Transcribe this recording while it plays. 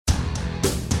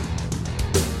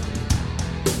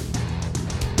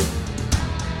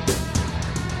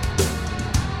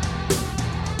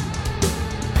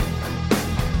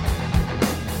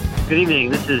Good evening.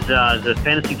 This is the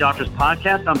Fantasy Doctors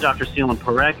Podcast. I'm Dr. Seelan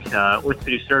Parekh,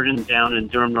 orthopedic surgeon down in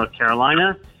Durham, North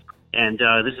Carolina. And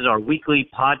this is our weekly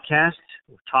podcast.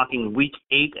 We're talking Week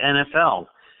 8 NFL,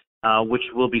 which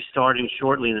will be starting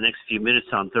shortly in the next few minutes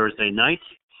on Thursday night.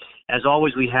 As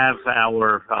always, we have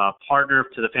our partner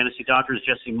to the Fantasy Doctors,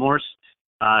 Jesse Morse.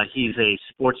 He's a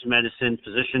sports medicine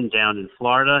physician down in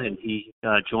Florida, and he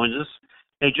joins us.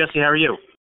 Hey, Jesse, how are you?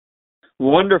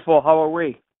 Wonderful. How are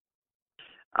we?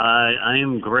 I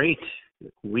am great.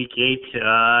 Week 8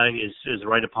 is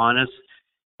right upon us.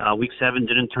 Week 7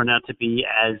 didn't turn out to be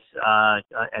as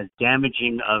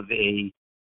damaging of a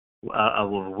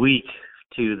week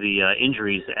to the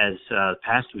injuries as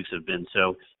past weeks have been.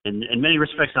 So, in many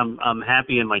respects, I'm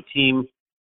happy, and my team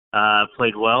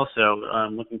played well. So,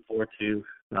 I'm looking forward to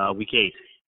Week 8.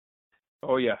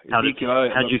 Oh yeah, how'd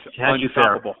you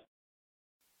fare?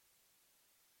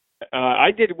 I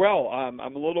did well. I'm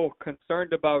a little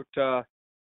concerned about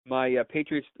my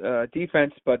Patriots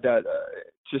defense, but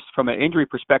just from an injury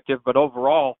perspective. But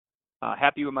overall,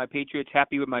 happy with my Patriots,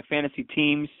 happy with my fantasy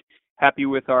teams, happy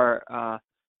with our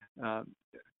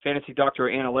Fantasy Doctor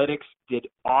Analytics. Did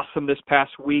awesome this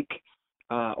past week.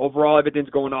 Overall,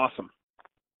 everything's going awesome.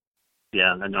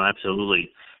 Yeah, no, absolutely.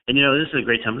 And, this is a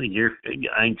great time of the year.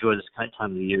 I enjoy this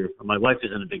time of the year. My wife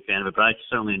isn't a big fan of it, but I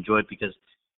certainly enjoy it because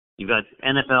you've got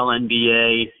NFL,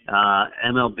 NBA,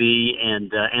 MLB,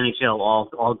 and NHL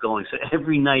all going. So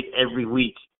every night, every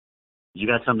week, you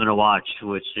got something to watch,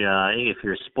 which if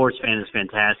you're a sports fan is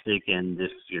fantastic. And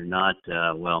if you're not,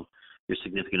 well, your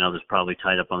significant other's probably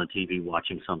tied up on the TV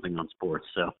watching something on sports.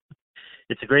 So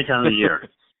it's a great time of the year.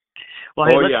 Well,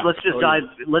 hey,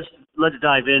 let's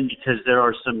dive in because there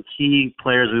are some key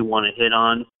players we want to hit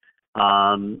on.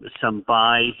 Some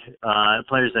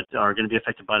players that are going to be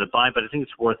affected by the bye, but I think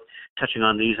it's worth touching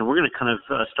on these. And we're going to kind of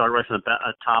start right from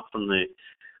the top from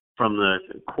the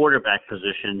quarterback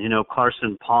position.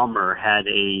 Carson Palmer had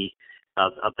a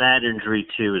bad injury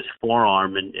to his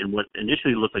forearm, and what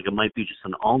initially looked like it might be just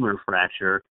an ulnar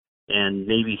fracture, and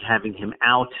maybe having him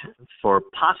out for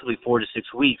possibly 4 to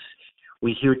 6 weeks.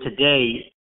 We hear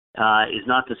today is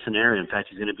not the scenario. In fact,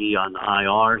 he's going to be on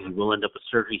IR. He will end up with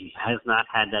surgery. He has not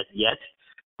had that yet,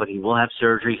 but he will have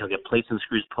surgery. He'll get plates and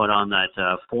screws put on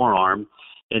that forearm.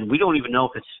 And we don't even know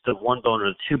if it's the one bone or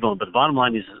the two bone, but the bottom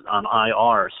line is on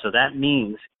IR. So that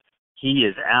means he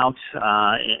is out.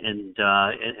 And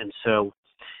so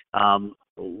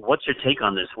what's your take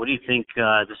on this? What do you think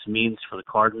this means for the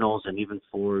Cardinals and even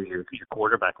for your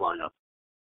quarterback lineup?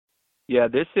 Yeah,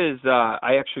 this is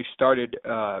I actually started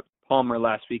Palmer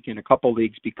last week in a couple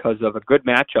leagues because of a good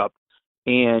matchup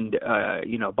and,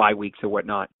 bye weeks or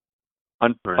whatnot.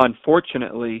 Right.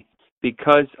 Unfortunately,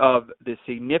 because of the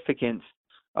significance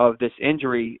of this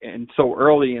injury and so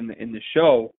early in the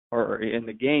show or in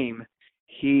the game,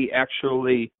 he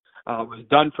actually was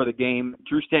done for the game.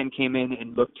 Drew Stanton came in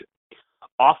and looked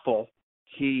awful.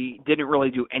 He didn't really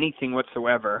do anything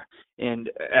whatsoever. And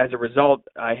as a result,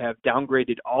 I have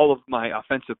downgraded all of my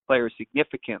offensive players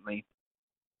significantly,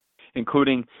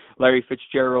 including Larry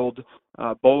Fitzgerald,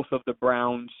 both of the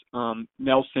Browns,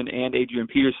 Nelson and Adrian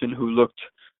Peterson, who looked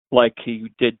like he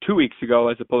did 2 weeks ago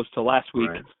as opposed to last week.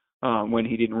 Right. When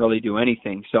he didn't really do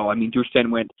anything. So, Drew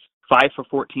Stanton went 5 for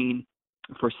 14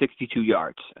 for 62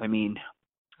 yards.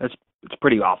 It's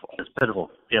pretty awful. It's pitiful.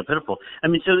 Yeah, pitiful.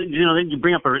 So, you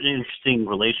bring up an interesting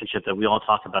relationship that we all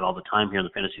talk about all the time here in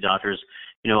the Fantasy Doctors.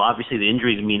 Obviously the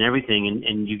injuries mean everything,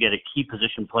 and you get a key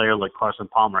position player like Carson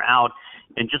Palmer out,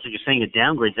 and just like you're saying, it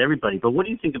downgrades everybody. But what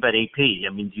do you think about AP?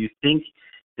 Do you think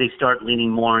they start leaning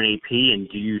more on AP, and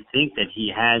do you think that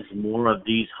he has more of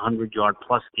these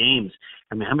 100-yard-plus games?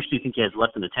 How much do you think he has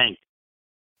left in the tank?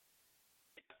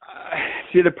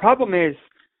 See, the problem is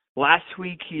last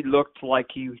week he looked like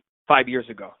 5 years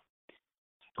ago.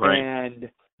 Right. And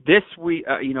this week,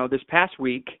 this past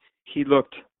week, he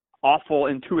looked awful,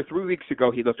 and 2 or 3 weeks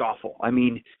ago he looked awful.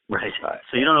 Right.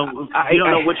 So you don't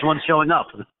know which one's showing up.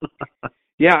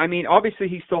 Yeah, obviously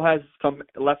he still has some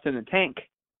left in the tank,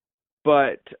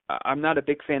 but I'm not a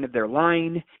big fan of their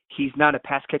line. He's not a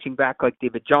pass-catching back like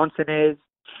David Johnson is,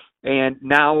 and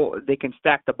now they can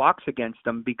stack the box against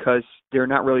him because they're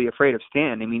not really afraid of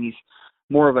Stan. He's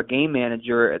more of a game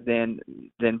manager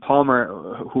than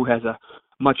Palmer, who has a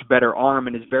much better arm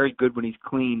and is very good when he's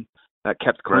clean,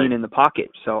 kept clean right. in the pocket.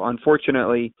 So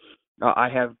unfortunately, I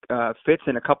have Fitz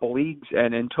in a couple leagues,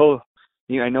 and until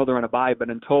I know they're on a bye, but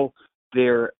until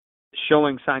they're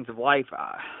showing signs of life,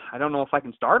 I don't know if I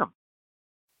can start them.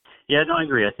 Yeah, no, I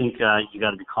agree. I think you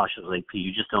got to be cautious with AP.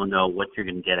 You just don't know what you're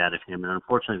going to get out of him, and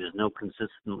unfortunately, there's no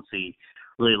consistency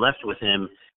really left with him.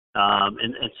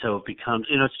 And so it becomes,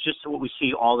 it's just what we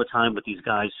see all the time with these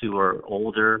guys who are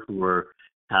older, who are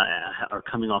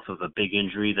coming off of a big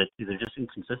injury, that they're just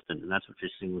inconsistent, and that's what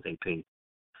you're seeing with AP.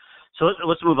 So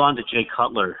let's move on to Jay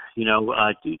Cutler.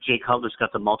 Jay Cutler's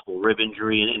got the multiple rib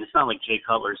injury, and it's not like Jay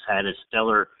Cutler's had a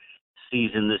stellar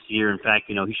season this year. In fact,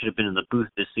 he should have been in the booth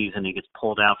this season. He gets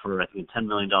pulled out for, I think, a $10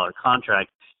 million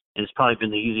contract, and it's probably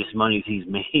been the easiest money he's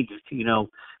made,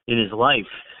 in his life.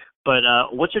 But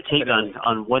what's your take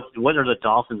on what are the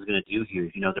Dolphins going to do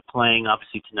here? They're playing,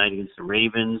 obviously, tonight against the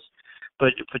Ravens.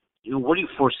 But what do you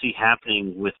foresee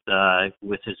happening with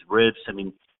his ribs? I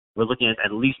mean, we're looking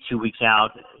at least 2 weeks out.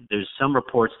 There's some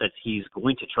reports that he's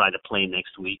going to try to play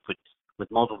next week, but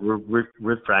with multiple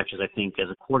rib fractures, I think, as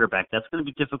a quarterback, that's going to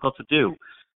be difficult to do.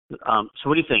 So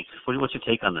what do you think? What's your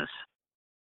take on this?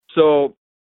 So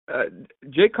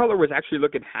Jay Cutler was actually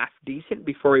looking half decent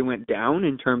before he went down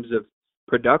in terms of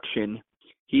production.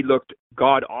 He looked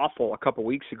god-awful a couple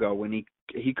weeks ago when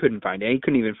he couldn't find air. He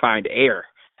couldn't even find air.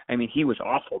 I mean, he was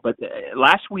awful. But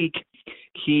last week,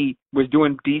 he was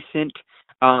doing decent.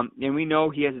 And we know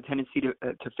he has a tendency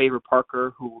to favor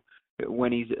Parker, who,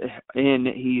 when he's in,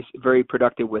 he's very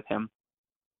productive with him.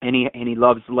 And he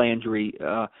loves Landry,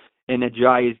 and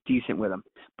Ajayi is decent with him.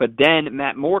 But then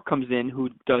Matt Moore comes in, who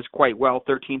does quite well,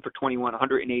 13 for 21,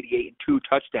 188, and 2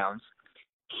 touchdowns.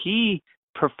 He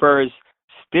prefers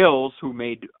Stills, who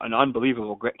made an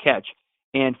unbelievable catch,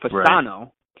 and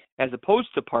Fasano, as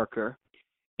opposed to Parker,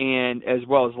 and as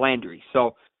well as Landry.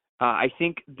 So I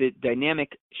think the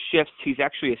dynamic shifts. He's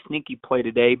actually a sneaky play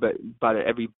today, but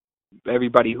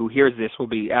everybody who hears this will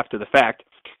be after the fact.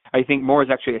 I think Moore is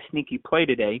actually a sneaky play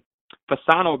today.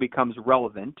 Fasano becomes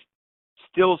relevant.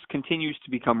 Stills continues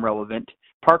to become relevant.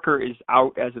 Parker is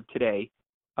out as of today.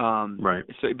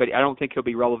 So, but I don't think he'll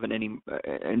be relevant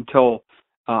until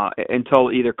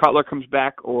either Cutler comes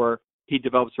back or he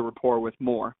develops a rapport with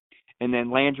Moore. And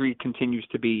then Landry continues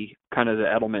to be kind of the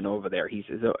Edelman over there. He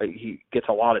gets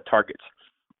a lot of targets.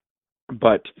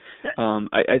 But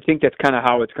I think that's kind of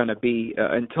how it's going to be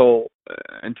until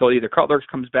either Cutler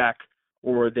comes back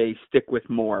or they stick with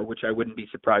Moore, which I wouldn't be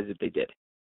surprised if they did.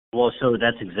 Well, so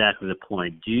that's exactly the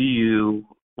point.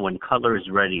 When Cutler is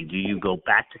ready, do you go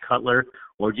back to Cutler,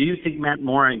 or do you think Matt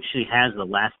Moore actually has the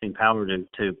lasting power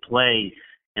to play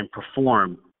and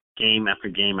perform game after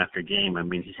game after game? I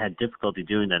mean, he's had difficulty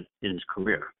doing that in his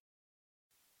career.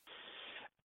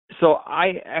 So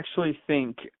I actually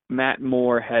think Matt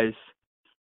Moore has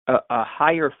a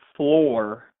higher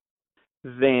floor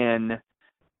than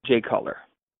Jay Cutler.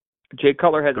 Jay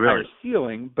Cutler has a higher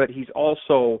ceiling, but he's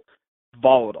also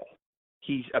volatile.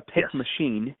 He's a pick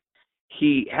machine.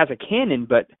 He has a cannon,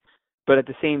 but at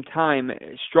the same time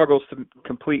struggles to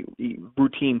complete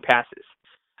routine passes.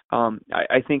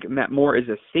 I think Matt Moore is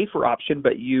a safer option,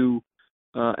 but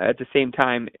at the same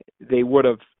time, they would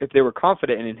have, if they were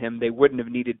confident in him, they wouldn't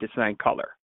have needed to sign Cutler.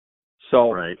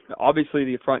 So obviously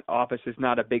the front office is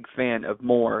not a big fan of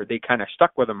Moore. They kind of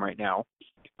stuck with him right now.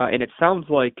 And it sounds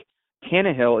like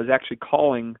Tannehill is actually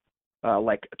calling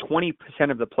like 20%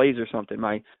 of the plays or something.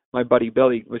 My buddy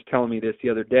Billy was telling me this the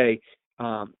other day,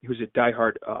 who's a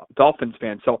diehard Dolphins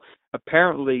fan. So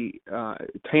apparently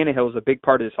Tannehill is a big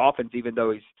part of this offense, even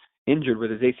though he's injured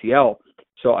with his ACL.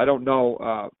 So I don't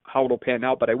know how it'll pan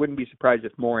out, but I wouldn't be surprised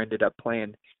if Moore ended up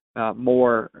playing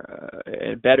more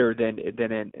better than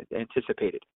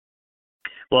anticipated.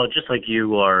 Well, just like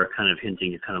you are kind of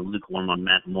hinting, you're kind of lukewarm on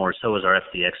Matt Moore. So is our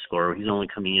FDX score. He's only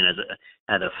coming in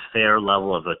at a fair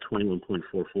level of a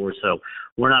 21.44. So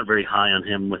we're not very high on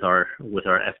him with our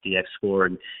FDX score,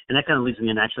 and that kind of leads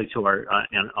me naturally to our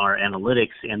analytics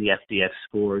and the FDX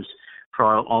scores. For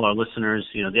all our listeners,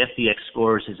 the FDX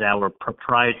scores is our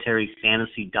proprietary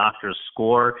fantasy doctor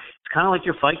score. It's kind of like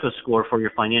your FICO score for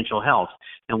your financial health.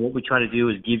 And what we try to do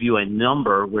is give you a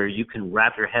number where you can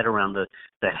wrap your head around the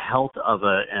health of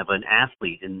an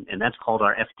athlete, and that's called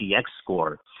our FDX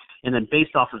score. And then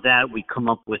based off of that, we come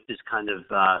up with this kind of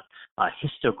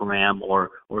histogram or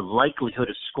likelihood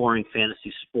of scoring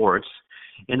fantasy sports.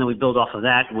 And then we build off of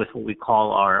that with what we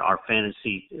call our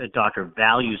fantasy doctor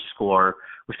value score,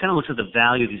 which kind of looks at the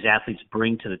value these athletes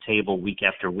bring to the table week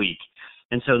after week.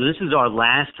 And so this is our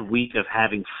last week of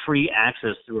having free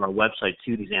access through our website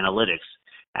to these analytics.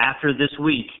 After this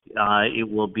week, it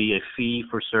will be a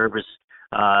fee-for-service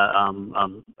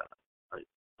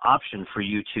option for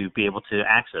you to be able to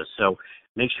access. So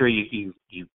make sure you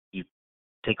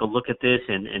take a look at this,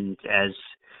 and as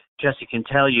Jesse can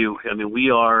tell you, I mean,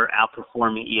 we are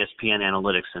outperforming ESPN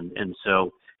analytics, and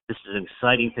so this is an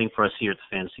exciting thing for us here at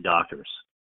the Fantasy Doctors.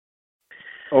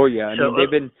 Oh yeah, I mean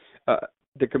they've been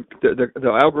the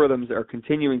algorithms are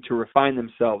continuing to refine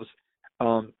themselves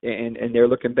and they're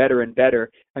looking better and better.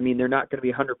 I mean, they're not going to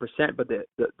be 100%, but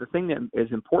the thing that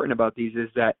is important about these is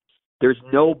that there's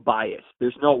no bias.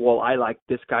 There's no, well, I like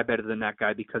this guy better than that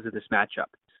guy because of this matchup.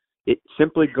 It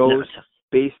simply goes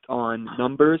based on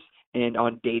numbers and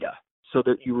on data, so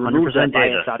that you remove that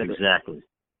bias out of it. Exactly.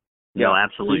 Yeah. No,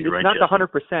 absolutely. So it's not the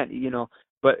 100%,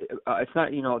 but it's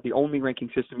not, the only ranking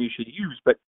system you should use,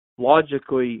 but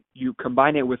logically you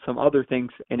combine it with some other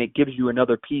things and it gives you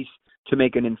another piece to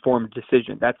make an informed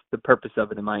decision. That's the purpose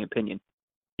of it, in my opinion.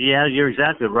 Yeah, you're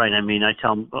exactly right. I mean, I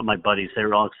tell my buddies,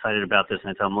 they're all excited about this, and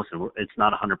I tell them, listen, it's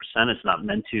not 100%. It's not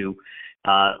meant to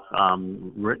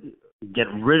get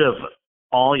rid of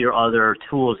all your other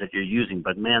tools that you're using.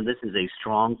 But, man, this is a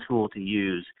strong tool to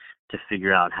use to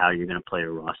figure out how you're going to play a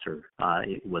roster,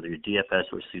 whether you're DFS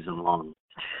or season long.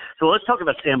 So let's talk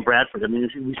about Sam Bradford. I mean,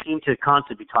 we seem to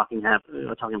constantly be talking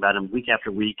about him week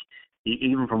after week,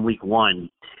 even from week one.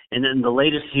 And then the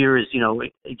latest here is,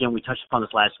 again, we touched upon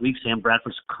this last week, Sam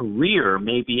Bradford's career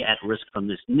may be at risk from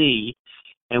this knee.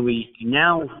 And we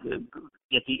now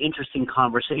get the interesting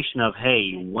conversation of,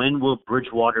 hey, when will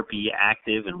Bridgewater be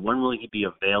active and when will he be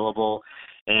available?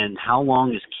 And how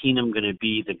long is Keenum going to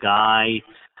be the guy?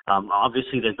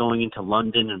 Obviously, they're going into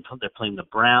London and they're playing the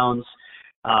Browns.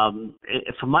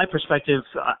 From my perspective,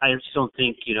 I just don't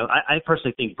think, I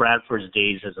personally think Bradford's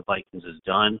days as a Vikings is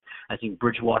done. I think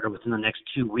Bridgewater within the next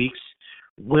 2 weeks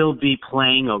will be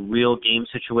playing a real game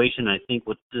situation. I think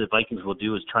what the Vikings will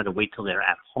do is try to wait till they're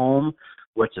at home,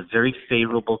 where it's a very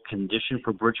favorable condition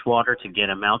for Bridgewater to get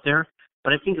him out there.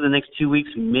 But I think in the next 2 weeks,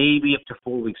 maybe up to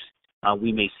 4 weeks,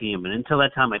 we may see him. And until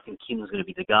that time, I think Keenum's going to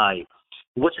be the guy.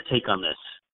 What's your take on this?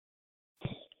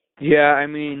 Yeah, I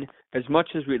mean, as much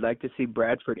as we'd like to see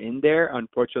Bradford in there,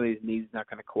 unfortunately his knee's not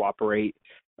going to cooperate.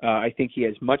 I think he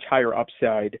has much higher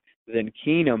upside than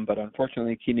Keenum, but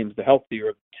unfortunately Keenum's the healthier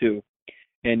of the two.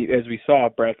 And as we saw,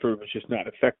 Bradford was just not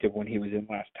effective when he was in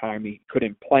last time. He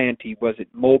couldn't plant. He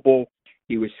wasn't mobile.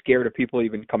 He was scared of people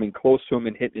even coming close to him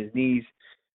and hitting his knees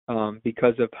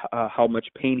because of how much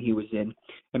pain he was in.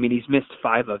 I mean, he's missed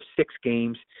 5 of 6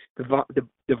 games.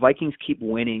 The Vikings keep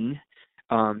winning.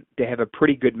 They have a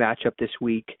pretty good matchup this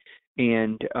week,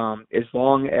 and as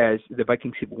long as the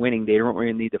Vikings keep winning, they don't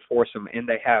really need to force them. And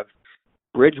they have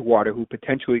Bridgewater, who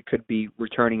potentially could be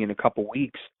returning in a couple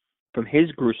weeks from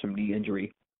his gruesome knee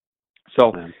injury.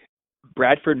 So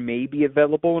Bradford may be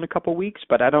available in a couple weeks,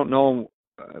 but I don't know,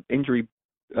 injury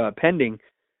pending.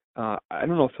 I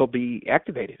don't know if he'll be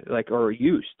activated or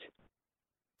used.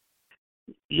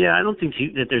 Yeah, I don't think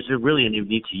that there's really any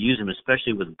need to use him,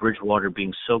 especially with Bridgewater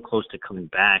being so close to coming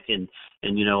back. And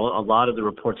a lot of the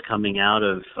reports coming out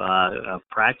of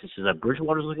practice is that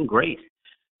Bridgewater's looking great.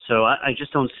 So I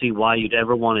just don't see why you'd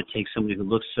ever want to take somebody who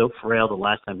looked so frail the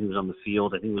last time he was on the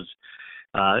field. I think it was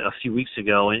a few weeks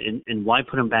ago. And why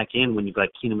put him back in when you've got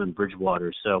Keenum and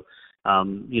Bridgewater? So,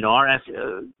 our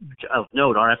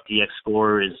FDX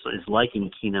score is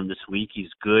liking Keenum this week. He's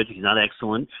good. He's not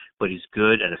excellent, but he's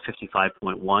good at a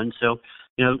 55.1. So,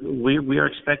 we are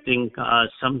expecting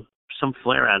some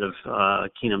flare out of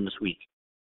Keenum this week.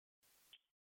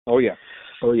 Oh yeah.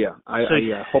 I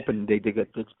hoping they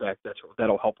get Diggs back.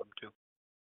 That'll help them too.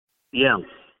 Yeah.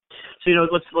 So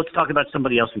let's talk about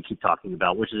somebody else we keep talking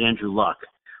about, which is Andrew Luck.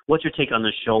 What's your take on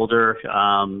the shoulder?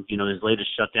 His latest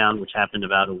shutdown, which happened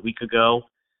about a week ago.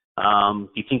 Do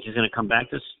you think he's going to come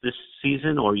back this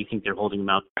season, or you think they're holding him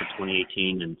out for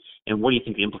 2018? And what do you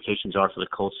think the implications are for the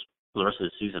Colts for the rest of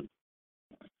the season?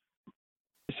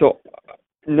 So,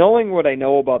 knowing what I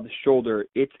know about the shoulder,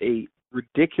 it's a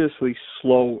ridiculously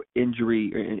slow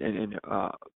injury and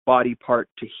body part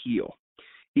to heal.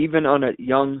 Even on a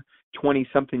young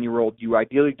 20-something-year-old, you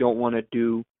ideally don't want to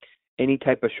do any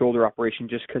type of shoulder operation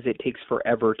just because it takes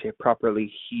forever to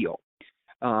properly heal,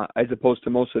 as opposed to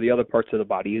most of the other parts of the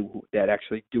body that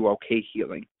actually do okay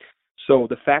healing. So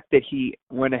the fact that he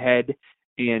went ahead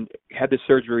and had the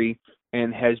surgery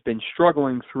and has been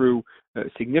struggling through a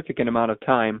significant amount of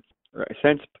time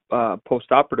since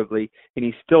post-operatively, and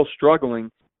he's still struggling,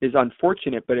 is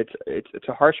unfortunate, but it's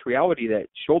a harsh reality that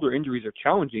shoulder injuries are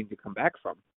challenging to come back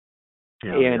from.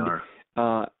 Yeah, and they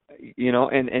are.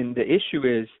 And the issue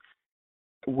is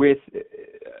with,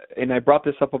 and I brought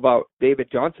this up about David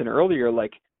Johnson earlier,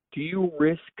 do you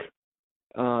risk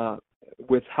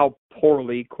with how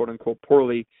poorly, quote unquote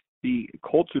poorly, the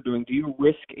Colts are doing, do you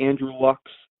risk Andrew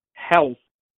Luck's health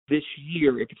this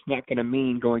year if it's not going to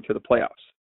mean going to the playoffs?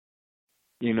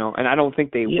 and I don't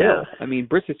think they will. I mean,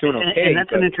 Britt is doing okay. And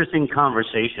that's an interesting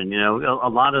conversation. A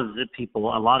lot of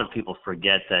people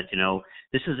forget that,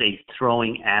 this is a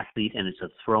throwing athlete and it's a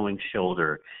throwing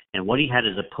shoulder. And what he had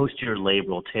is a posterior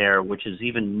labral tear, which is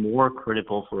even more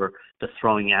critical for the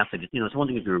throwing athlete. It's one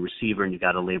thing if you're a receiver and you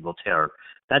got a labral tear.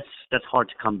 That's hard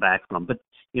to come back from. But,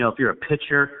 if you're a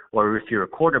pitcher or if you're a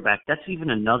quarterback, that's even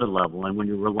another level. And when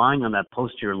you're relying on that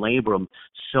posterior labrum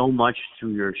so much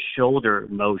through your shoulder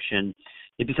motion,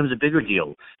 it becomes a bigger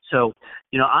deal. So,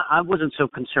 I wasn't so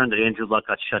concerned that Andrew Luck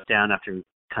got shut down after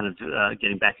kind of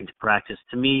getting back into practice.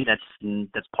 To me,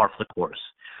 that's par for the course.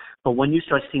 But when you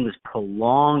start seeing this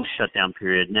prolonged shutdown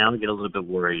period, now I get a little bit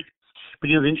worried. But,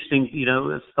 the interesting,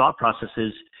 thought process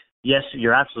is, yes,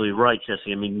 you're absolutely right,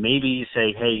 Jesse. I mean, maybe you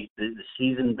say, hey, the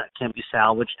season can't be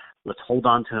salvaged. Let's hold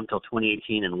on to him until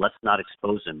 2018 and let's not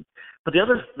expose him. But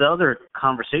the other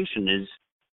conversation is,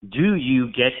 do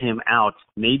you get him out?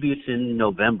 Maybe it's in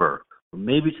November, or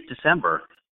maybe it's December,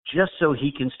 just so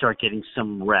he can start getting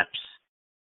some reps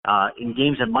in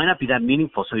games that might not be that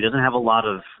meaningful, so he doesn't have a lot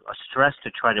of stress to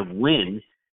try to win,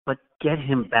 but get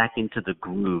him back into the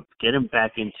groove, get him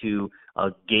back into a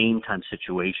game time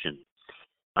situation.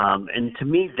 And to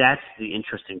me, that's the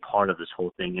interesting part of this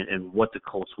whole thing, and what the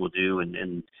Colts will do,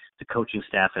 and the coaching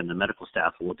staff and the medical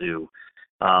staff will do.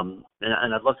 And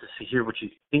I'd love to hear what you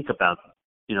think about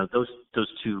those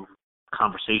two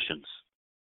conversations.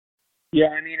 Yeah,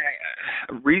 I mean,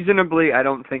 reasonably, I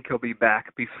don't think he'll be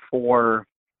back before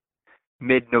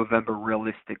mid-November,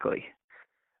 realistically.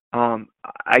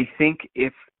 I think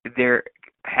if they're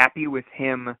happy with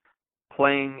him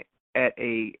playing at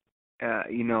a,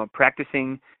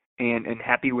 practicing and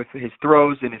happy with his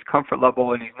throws and his comfort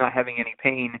level and he's not having any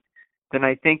pain, then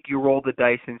I think you roll the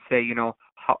dice and say,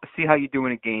 see how you do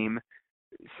in a game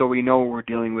so we know what we're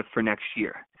dealing with for next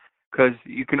year. Because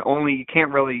you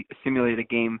can't really simulate a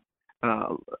game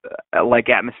like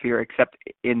atmosphere except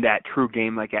in that true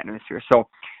game like atmosphere. So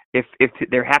if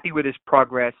they're happy with his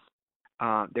progress,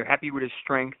 they're happy with his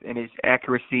strength and his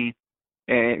accuracy,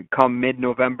 and come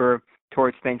mid-November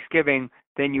towards Thanksgiving,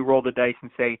 then you roll the dice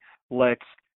and say, let's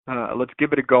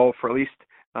give it a go for at least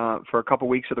for a couple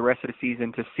weeks or the rest of the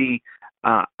season to see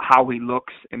how he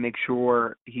looks and make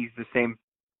sure he's the same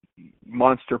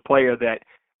monster player that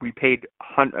we paid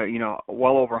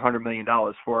well over $100 million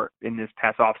for in this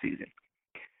past off season.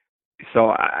 So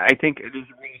I think it is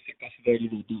a realistic possibility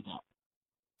to do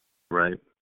that. Right.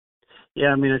 Yeah,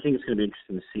 I mean, I think it's going to be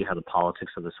interesting to see how the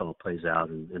politics of this all plays out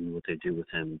and what they do with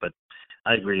him. But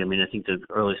I agree. I mean, I think the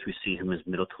earliest we see him is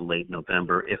middle to late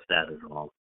November, if that at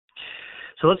all.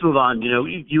 So let's move on.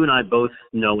 You and I both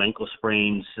know ankle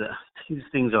sprains. These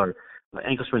things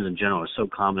ankle sprains in general are so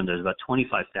common. There's about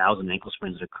 25,000 ankle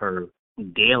sprains that occur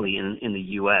daily in the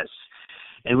U.S.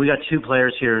 And we got two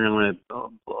players here, and I'm going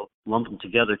to lump them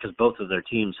together because both of their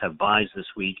teams have byes this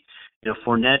week.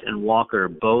 Fournette and Walker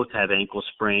both have ankle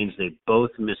sprains. They both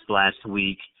missed last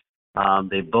week.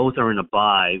 They both are in a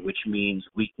bye, which means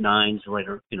week 9's right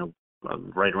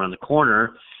around the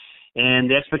corner. And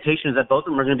the expectation is that both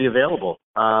of them are going to be available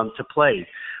to play.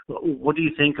 What do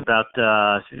you think about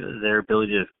their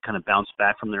ability to kind of bounce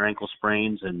back from their ankle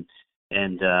sprains and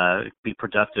be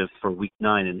productive for week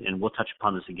 9? And we'll touch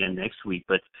upon this again next week.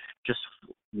 But just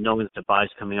knowing that the bye is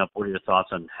coming up, what are your thoughts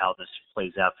on how this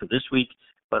plays out for this week,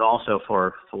 but also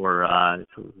for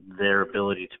their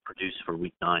ability to produce for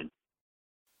week 9?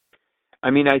 I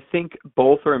mean, I think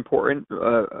both are important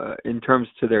in terms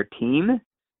to their team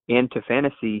and to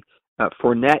fantasy.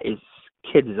 Fournette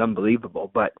is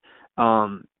unbelievable, but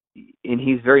and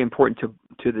he's very important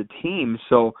to the team.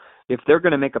 So if they're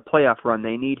going to make a playoff run,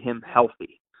 they need him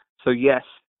healthy. So yes,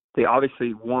 they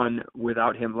obviously won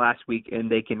without him last week,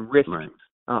 and they can risk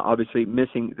obviously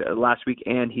missing last week,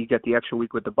 and he got the extra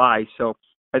week with the bye. So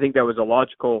I think that was a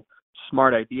logical,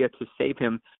 smart idea to save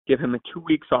him, give him 2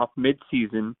 weeks off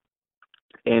mid-season,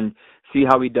 and see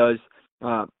how he does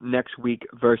next week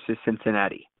versus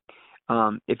Cincinnati.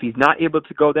 If he's not able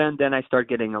to go then I start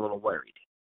getting a little worried.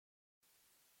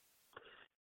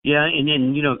 Yeah, and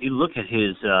if you look at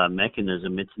his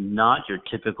mechanism, it's not your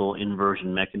typical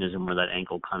inversion mechanism where that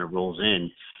ankle kind of rolls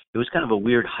in. It was kind of a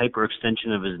weird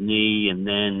hyperextension of his knee, and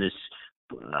then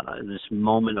this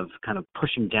moment of kind of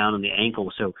pushing down on the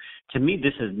ankle. So to me,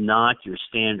 this is not your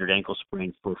standard ankle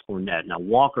sprain for Fournette. Now,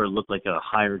 Walker looked like a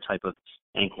higher type of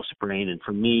ankle sprain, and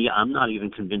for me, I'm not even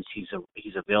convinced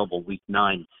he's available week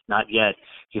 9. Not yet.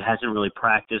 He hasn't really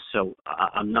practiced, so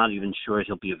I'm not even sure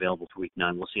he'll be available for week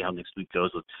 9. We'll see how next week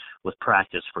goes with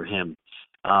practice for him.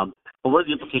 But what are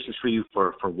the implications for you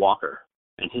for Walker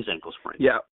and his ankle sprain?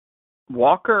 Yeah.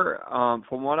 Walker,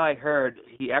 from what I heard,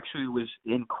 he actually was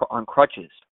on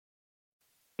crutches,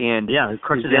 and Yeah,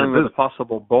 he's dealing with a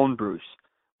possible bone bruise,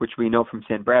 which we know from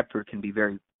Sam Bradford can be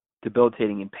very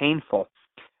debilitating and painful.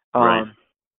 Right.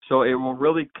 So it will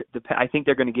really depend. I think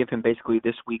they're going to give him basically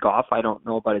this week off. I don't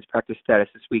know about his practice status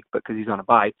this week, because he's on a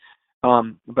bye.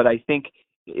 But I think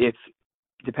if,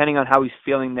 depending on how he's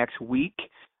feeling next week,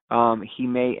 he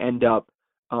may end up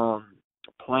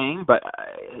playing. But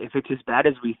if it's as bad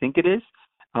as we think it is,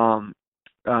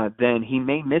 then he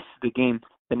may miss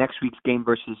the next week's game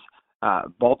versus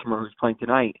Baltimore, who's playing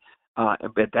tonight.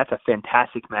 But that's a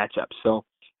fantastic matchup. So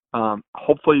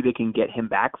hopefully they can get him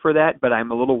back for that. But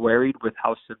I'm a little worried with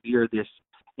how severe this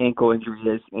ankle injury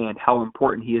is and how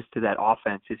important he is to that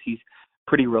offense. Is he's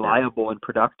pretty reliable and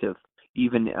productive,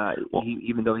 even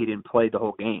though he didn't play the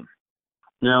whole game.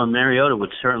 No, Mariota would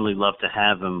certainly love to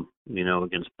have him,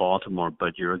 against Baltimore.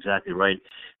 But you're exactly right.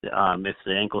 If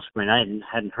the ankle sprain, I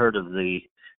hadn't heard of the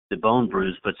bone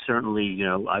bruise, but certainly,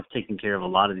 I've taken care of a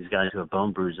lot of these guys who have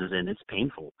bone bruises, and it's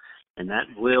painful. And that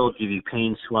will give you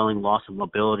pain, swelling, loss of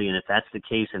mobility. And if that's the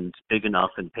case and it's big enough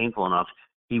and painful enough,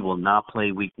 he will not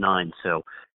play Week 9. So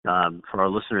for our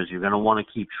listeners, you're going to want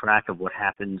to keep track of what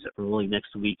happens early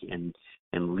next week and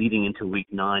leading into Week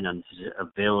 9 on his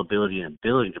availability and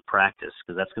ability to practice,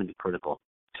 because that's going to be critical.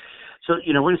 So,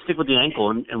 we're going to stick with the ankle,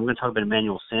 and we're going to talk about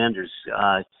Emmanuel Sanders.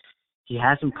 He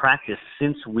hasn't practiced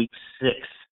since Week 6.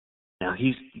 Now,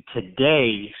 he's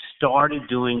today started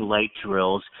doing light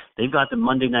drills. They've got the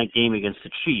Monday night game against the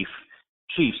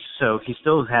Chiefs, so he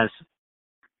still has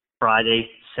Friday,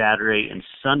 Saturday, and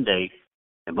Sunday,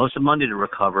 and most of Monday to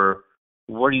recover.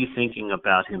 What are you thinking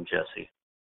about him, Jesse?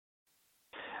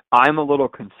 I'm a little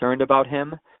concerned about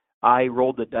him. I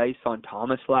rolled the dice on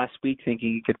Thomas last week thinking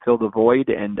he could fill the void,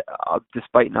 and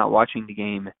despite not watching the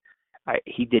game,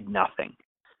 he did nothing.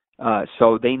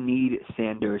 So they need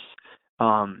Sanders.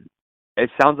 It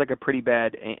sounds like a pretty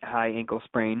bad high ankle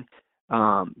sprain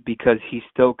because he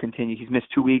still continues. He's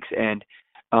missed 2 weeks, and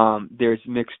there's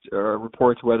mixed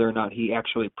reports whether or not he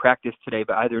actually practiced today.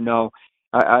 But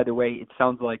either way, it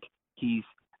sounds like he's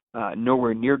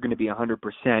nowhere near going to be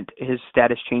 100%. His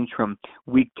status changed from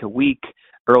week to week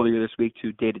earlier this week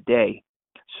to day to day.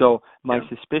 So my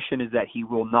suspicion is that he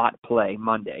will not play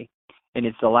Monday, and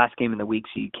it's the last game of the week,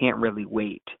 so you can't really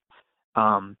wait.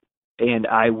 And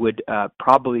I would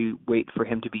probably wait for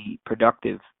him to be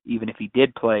productive, even if he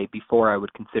did play, before I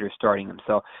would consider starting him.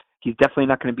 So he's definitely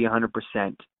not going to be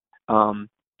 100%.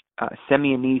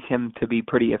 Simeon needs him to be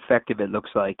pretty effective, it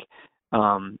looks like.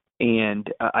 And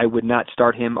I would not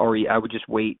start him, or I would just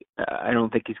wait. I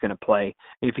don't think he's going to play.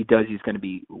 If he does, he's going to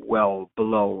be well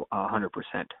below 100%.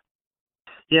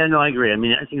 Yeah, no, I agree. I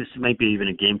mean, I think this might be even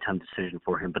a game time decision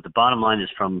for him. But the bottom line is,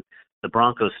 from the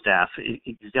Broncos staff,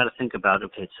 you've got to think about,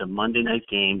 okay, it's a Monday night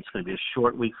game. It's going to be a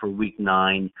short week for Week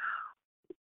 9.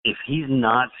 If he's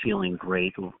not feeling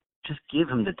great, just give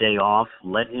him the day off.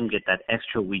 Let him get that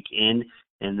extra week in,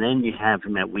 and then you have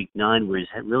him at Week 9, where he's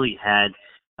really had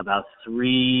about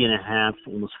 3.5,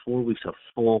 almost 4 weeks of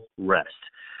full rest.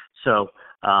 So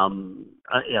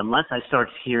unless I start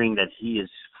hearing that he is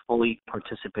fully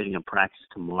participating in practice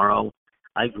tomorrow,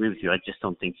 I agree with you. I just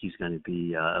don't think he's going to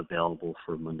be available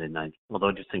for Monday night, although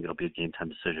I just think it'll be a game time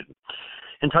decision.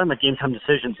 And talking about game time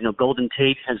decisions, Golden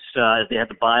Tate they had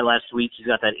the bye last week. He's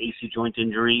got that AC joint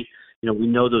injury. We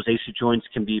know those AC joints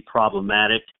can be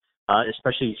problematic.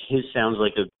 Especially his sounds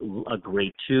like a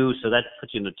grade 2, so that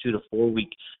puts you in the 2 to 4 week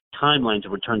timeline to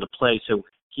return to play. So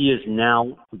he is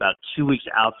now about 2 weeks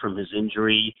out from his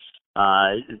injury.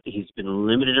 He's been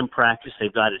limited in practice.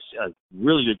 They've got a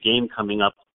really good game coming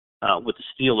up with the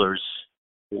Steelers.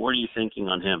 What are you thinking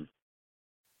on him?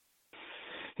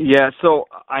 Yeah, so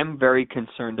I'm very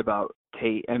concerned about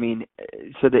Tate. I mean,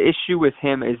 so the issue with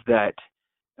him is that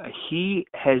he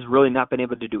has really not been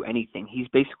able to do anything. He's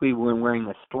basically been wearing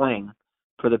a sling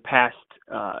for the past,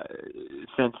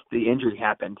 since the injury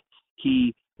happened.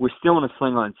 He was still in a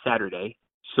sling on Saturday,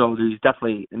 so he's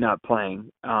definitely not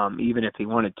playing, even if he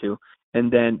wanted to.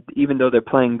 And then even though they're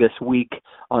playing this week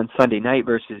on Sunday night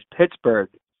versus Pittsburgh,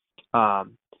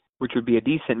 which would be a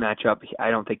decent matchup, I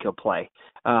don't think he'll play.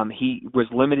 He was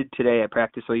limited today at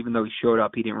practice, so even though he showed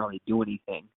up, he didn't really do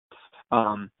anything.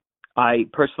 I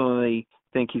personally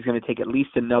think he's going to take at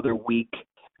least another week,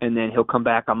 and then he'll come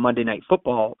back on Monday Night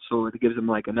Football, so it gives him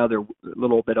like another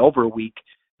little bit over a week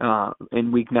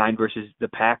in Week 9 versus the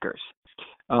Packers,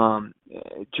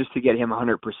 just to get him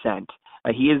 100%.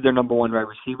 He is their number one wide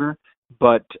receiver,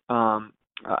 but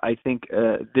I think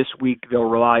this week they'll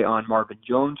rely on Marvin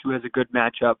Jones, who has a good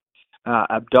matchup,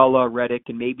 Abdullah, Reddick,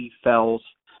 and maybe Fells,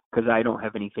 because I don't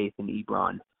have any faith in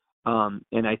Ebron.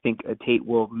 And I think Tate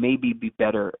will maybe be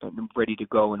better and ready to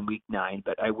go in Week 9,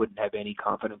 but I wouldn't have any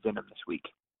confidence in him this week.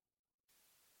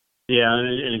 Yeah,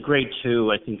 and a grade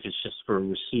 2, I think it's just for a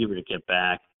receiver to get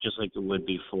back, just like it would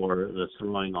be for the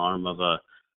throwing arm of a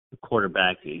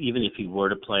quarterback. Even if he were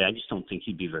to play, I just don't think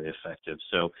he'd be very effective.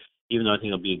 So even though I think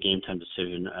it'll be a game-time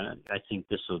decision, I think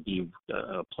this will be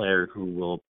a player who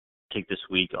will take this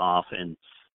week off and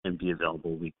be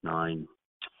available Week 9.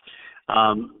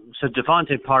 So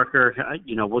Devontae Parker,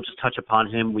 we'll just touch upon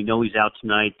him. We know he's out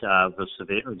tonight versus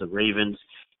the Ravens.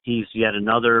 He's yet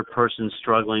another person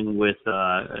struggling with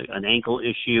an ankle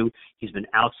issue. He's been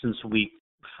out since Week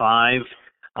 5.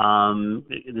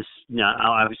 Obviously,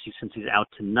 since he's out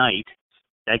tonight,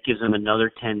 that gives him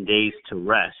another 10 days to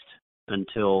rest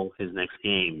until his next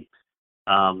game.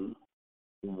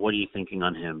 What are you thinking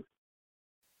on him?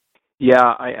 Yeah,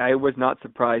 I was not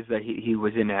surprised that he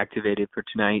was inactivated for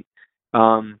tonight.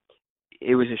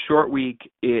 It was a short week.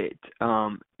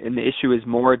 And the issue is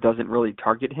Moore doesn't really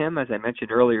target him, as I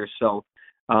mentioned earlier. So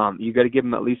you got to give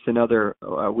him at least another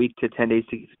week to 10 days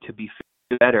to be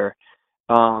better.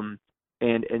 And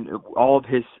all of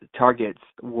his targets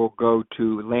will go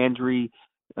to Landry,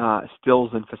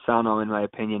 Stills, and Fasano, in my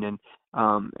opinion. And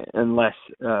unless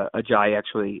Ajayi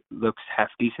actually looks half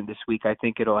decent this week, I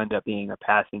think it'll end up being a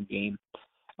passing game.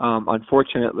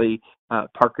 Unfortunately,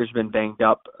 Parker's been banged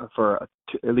up for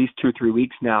at least 2-3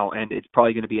 weeks now, and it's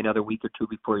probably going to be another week or two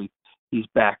before he's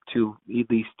back to at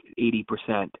least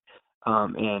 80%.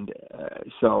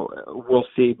 So we'll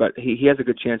see, but he has a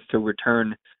good chance to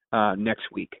return next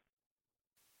week.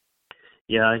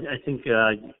 Yeah, I think,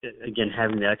 again,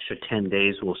 having the extra 10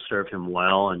 days will serve him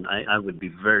well, and I would be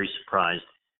very surprised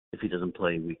if he doesn't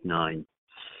play Week 9.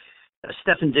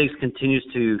 Stefon Diggs continues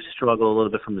to struggle a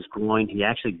little bit from his groin. He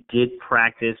actually did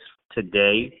practice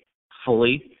today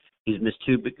fully. He's missed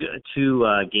two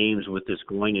games with this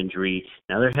groin injury.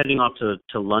 Now they're heading off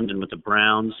to London with the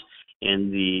Browns,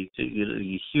 and you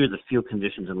hear the field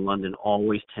conditions in London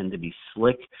always tend to be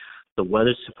slick. The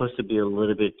weather's supposed to be a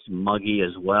little bit muggy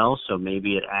as well, so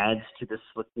maybe it adds to the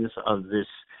slickness of this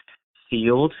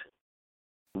field.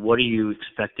 What are you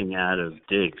expecting out of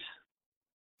Diggs?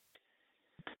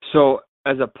 So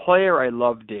as a player, I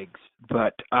love Diggs,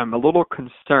 but I'm a little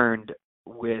concerned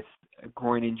with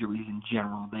groin injuries in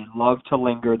general. They love to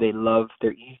linger.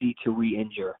 They're easy to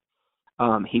re-injure.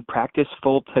 He practiced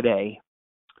full today,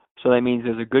 so that means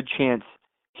there's a good chance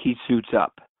he suits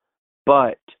up.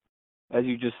 But as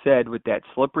you just said, with that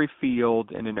slippery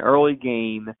field in an early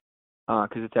game,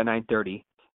 because it's at 9:30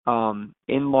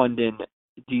 in London,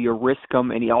 do you risk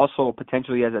him? And he also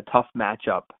potentially has a tough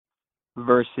matchup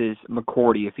versus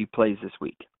McCourty if he plays this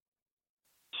week.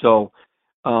 So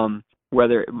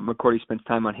whether McCourty spends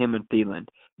time on him and Thielen.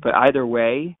 But either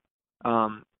way,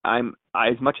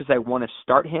 as much as I want to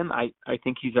start him, I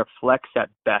think he's a flex at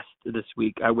best this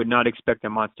week. I would not expect a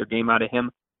monster game out of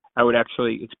him. I would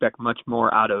actually expect much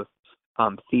more out of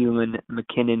Thielen,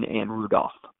 McKinnon, and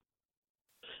Rudolph.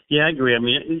 Yeah, I agree. I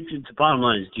mean, the bottom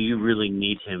line is, do you really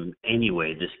need him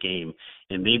anyway this game?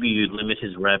 And maybe you limit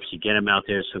his reps, you get him out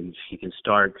there so he can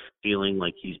start feeling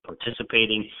like he's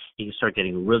participating, he can start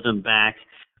getting rhythm back.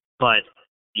 But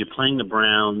you're playing the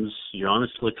Browns, you're on a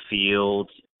slick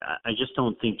field. I just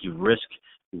don't think you risk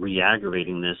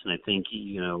re-aggravating this. And I think,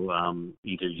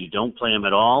 either you don't play him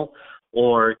at all,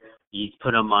 or you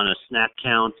put him on a snap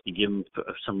count, you give him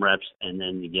some reps, and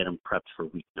then you get him prepped for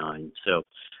Week 9. So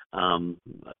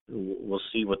we'll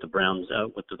see what the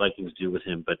Vikings do with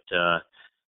him, but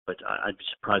I'd be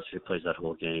surprised if he plays that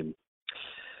whole game.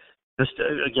 Just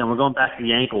again, we're going back to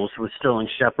the ankles with Sterling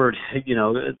Shepard.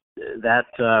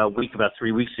 That week about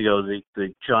 3 weeks ago,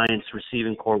 the Giants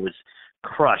receiving corps was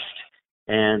crushed,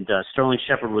 and Sterling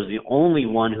Shepard was the only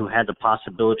one who had the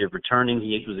possibility of returning.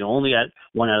 He was the only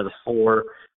one out of the four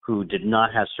who did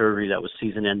not have surgery that was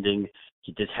season-ending.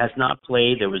 He just has not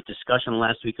played. There was discussion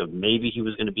last week of maybe he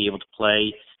was going to be able to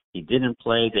play. He didn't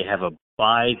play. They have a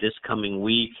bye this coming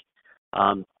week.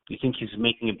 You think he's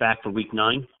making it back for Week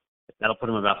 9? That'll put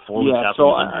him about 4 weeks out.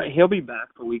 Yeah, so he'll be back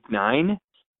for Week 9.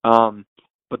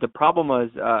 But the problem was,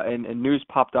 and news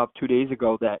popped up 2 days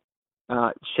ago that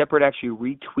Shepard actually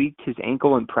retweaked his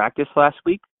ankle in practice last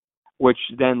week, which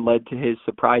then led to his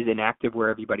surprise inactive where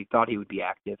everybody thought he would be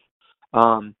active.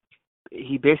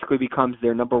 He basically becomes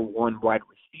their number one wide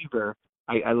receiver.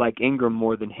 I like Ingram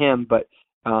more than him, but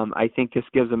I think this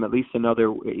gives him at least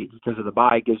another, because of the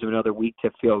bye, gives him another week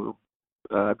to feel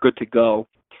good to go.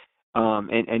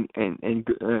 And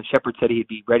Shepard said he'd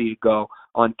be ready to go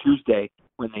on Tuesday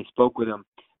when they spoke with him.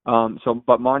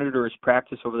 But monitor his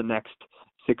practice over the next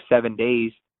 6-7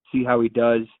 days, see how he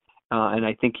does. and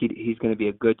I think he's going to be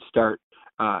a good start,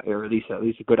 or at least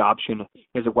a good option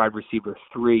as a wide receiver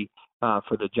 3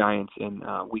 for the Giants in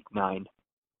Week 9.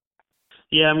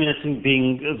 Yeah, I mean, I think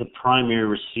being the primary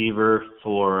receiver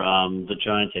for the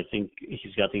Giants, I think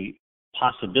he's got the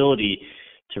possibility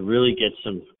to really get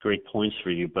some great points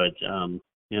for you. But,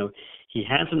 he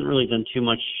hasn't really done too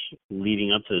much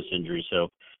leading up to this injury. So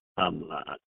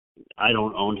I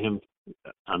don't own him.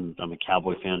 I'm a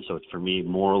Cowboy fan, so for me,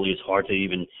 morally, it's hard to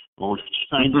even own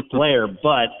a Giants player.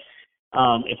 But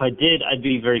if I did, I'd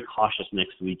be very cautious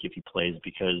next week if he plays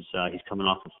because he's coming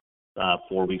off of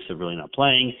 4 weeks of really not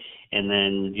playing, and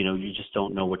then you just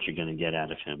don't know what you're going to get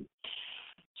out of him.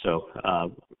 So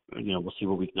we'll see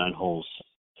what Week 9 holds.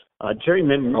 Jerry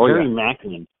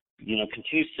Maclin,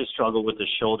 continues to struggle with his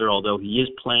shoulder, although he is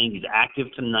playing. He's active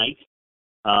tonight.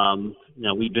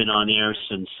 Now we've been on air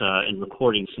since and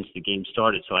recording since the game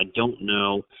started, so I don't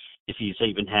know if he's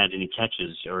even had any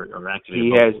catches or activated.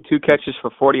 He has 2 catches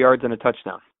for 40 yards and a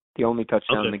touchdown. The only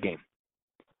touchdown in the game.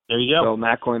 There you go. So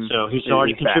Maclin, so he's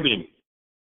already contributing.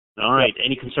 Back. All right. Yep.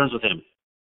 Any concerns with him?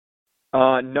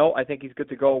 No, I think he's good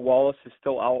to go. Wallace is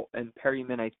still out, and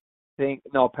Perryman, I think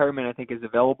is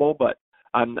available, but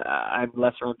I'm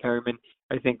lesser on Perryman.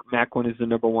 I think Maclin is the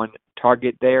number 1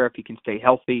 target there if he can stay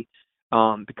healthy,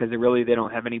 because they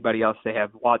don't have anybody else. They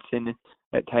have Watson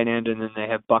at tight end, and then they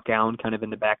have Buck Allen kind of in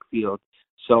the backfield.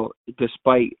 So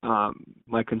despite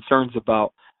my concerns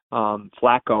about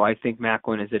Flacco, I think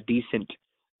Maclin is a decent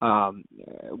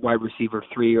wide receiver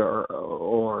 3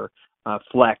 or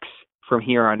flex from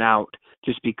here on out,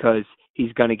 just because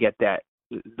he's going to get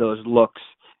those looks,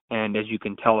 and as you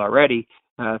can tell already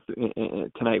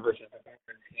tonight versus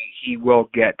he will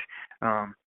get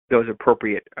those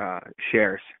appropriate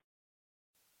shares.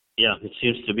 Yeah, it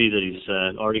seems to be that he's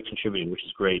already contributing, which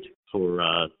is great for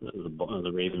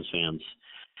the Ravens fans.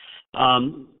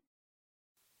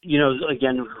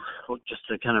 Again, just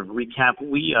to kind of recap,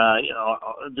 we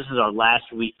this is our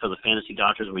last week for the Fantasy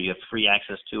Doctors where you have free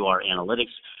access to our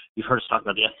analytics. You've heard us talk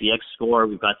about the FDX score.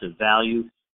 We've got the value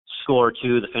score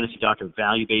too, the Fantasy Doctor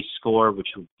value-based score, which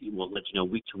will let you know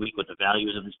week to week what the value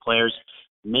is of these players.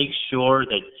 Make sure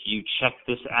that you check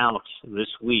this out this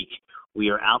week. We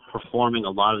are outperforming a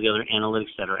lot of the other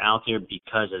analytics that are out there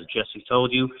because, as Jesse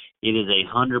told you, it is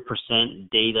 100%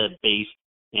 data-based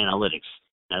analytics.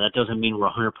 Now, that doesn't mean we're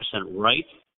 100% right,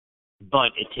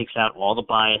 but it takes out all the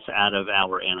bias out of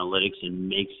our analytics and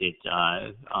makes it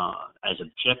as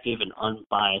objective and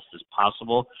unbiased as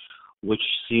possible, which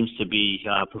seems to be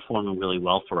performing really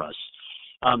well for us.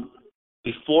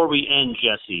 Before we end,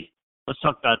 Jesse, let's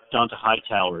talk about Dont'a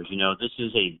Hightower. This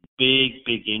is a big,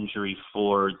 big injury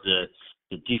for the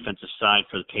defensive side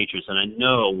for the Patriots, and I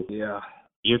know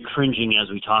you're cringing as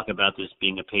we talk about this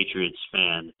being a Patriots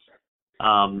fan.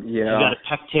 You got a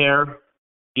pec tear,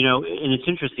 and it's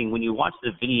interesting when you watch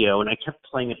the video, and I kept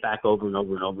playing it back over and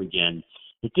over and over again.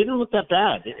 It didn't look that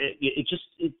bad. It just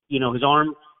his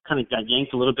arm kind of got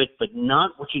yanked a little bit, but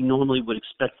not what you normally would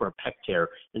expect for a pec tear.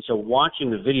 And so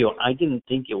watching the video, I didn't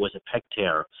think it was a pec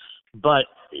tear. But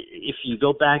if you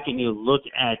go back and you look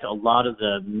at a lot of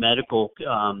the medical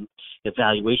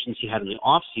evaluations he had in the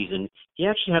off season, he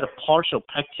actually had a partial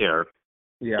pec tear.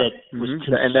 Yeah, that was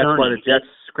concerning. And that's why the Jets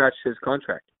scratched his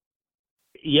contract.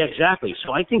 Yeah, exactly.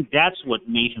 So I think that's what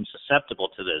made him susceptible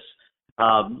to this.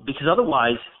 Because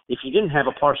otherwise, if he didn't have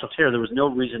a partial tear, there was no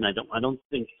reason. I don't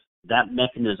think that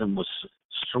mechanism was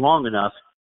strong enough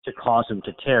to cause him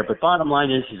to tear. But bottom line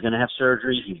is, he's going to have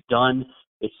surgery. He's done.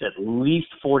 It's at least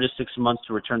 4 to 6 months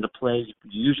to return to play.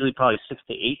 Usually, probably 6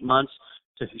 to 8 months.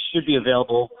 So he should be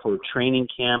available for training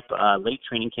camp, late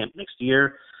training camp next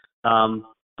year.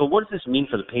 But what does this mean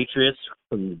for the Patriots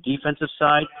from the defensive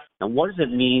side? And what does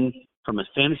it mean from a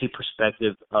fantasy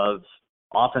perspective of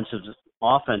offenses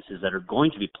that are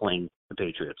going to be playing the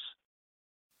Patriots?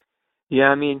 Yeah,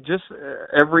 I mean, just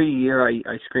every year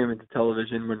I scream at the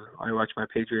television when I watch my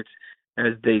Patriots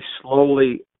as they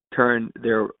slowly turn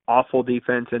their awful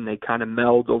defense and they kind of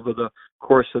meld over the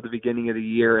course of the beginning of the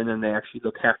year, and then they actually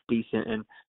look half decent and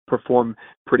perform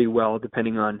pretty well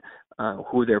depending on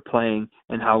who they're playing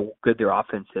and how good their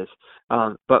offense is.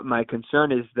 But my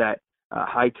concern is that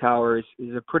Hightower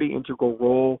is a pretty integral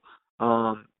role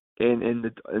in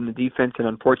the defense, and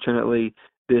unfortunately,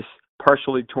 this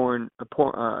partially torn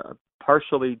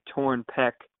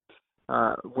pec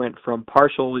went from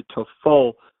partial to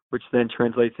full, which then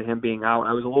translates to him being out.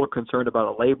 I was a little concerned about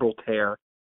a labral tear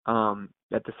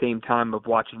at the same time of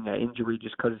watching that injury,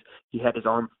 just because he had his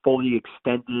arm fully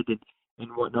extended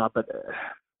and whatnot. But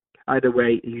either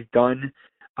way, he's done.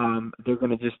 They're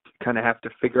going to just kind of have to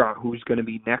figure out who's going to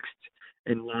be next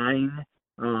in line.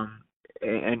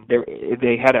 and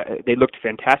they looked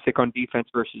fantastic on defense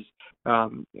versus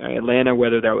Atlanta,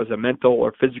 whether that was a mental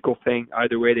or physical thing.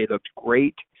 Either way, they looked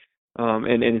great,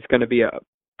 and it's going to be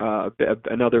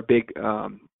another big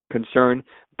concern.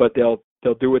 But they'll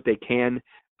do what they can,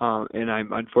 and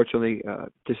I'm unfortunately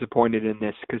disappointed in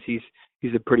this because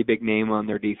he's a pretty big name on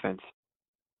their defense.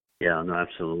 Yeah, no,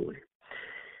 absolutely.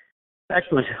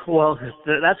 Excellent. Well,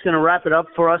 that's going to wrap it up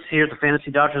for us here at the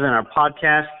Fantasy Doctors and our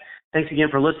podcast. Thanks again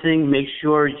for listening. Make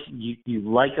sure you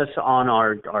like us on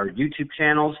our YouTube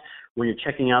channels when you're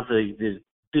checking out the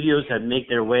videos that make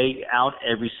their way out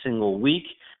every single week.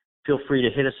 Feel free to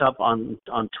hit us up on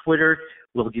Twitter.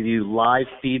 We'll give you live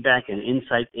feedback and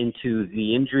insight into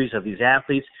the injuries of these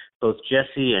athletes. Both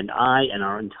Jesse and I and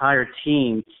our entire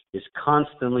team is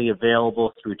constantly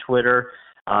available through Twitter.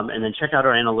 And then check out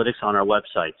our analytics on our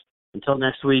website. Until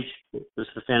next week, this is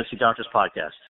the Fantasy Doctors Podcast.